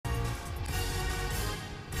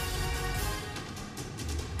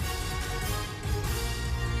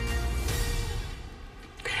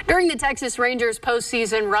During the Texas Rangers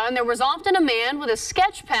postseason run, there was often a man with a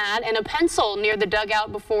sketch pad and a pencil near the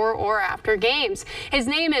dugout before or after games. His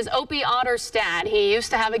name is Opie Otterstad. He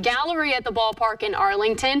used to have a gallery at the ballpark in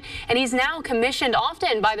Arlington, and he's now commissioned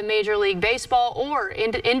often by the Major League Baseball or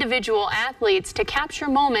individual athletes to capture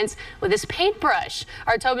moments with his paintbrush.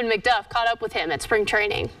 Our Tobin McDuff caught up with him at spring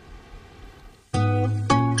training.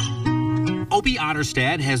 Opie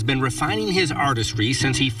Otterstad has been refining his artistry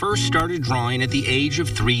since he first started drawing at the age of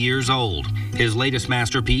 3 years old. His latest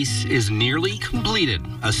masterpiece is nearly completed,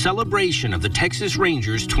 a celebration of the Texas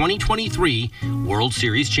Rangers 2023 World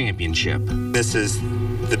Series Championship. This is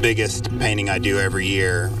the biggest painting I do every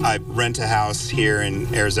year. I rent a house here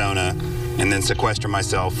in Arizona and then sequester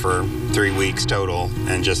myself for 3 weeks total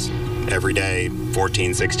and just every day,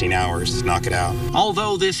 14, 16 hours, knock it out.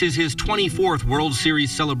 Although this is his 24th World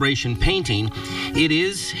Series celebration painting, it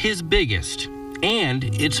is his biggest, and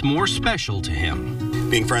it's more special to him.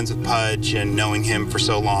 Being friends with Pudge and knowing him for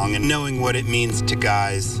so long and knowing what it means to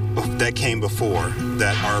guys that came before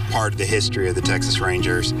that are part of the history of the Texas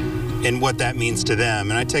Rangers and what that means to them.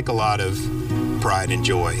 And I take a lot of pride and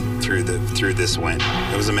joy through this win.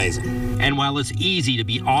 It was amazing. And while it's easy to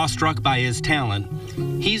be awestruck by his talent,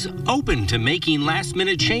 he's open to making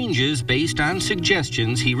last-minute changes based on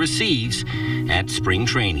suggestions he receives at spring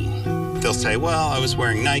training. They'll say, well, I was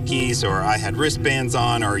wearing Nikes, or I had wristbands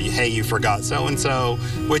on, or hey, you forgot so-and-so,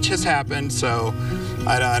 which has happened, so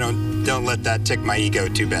I don't let that tick my ego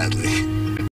too badly.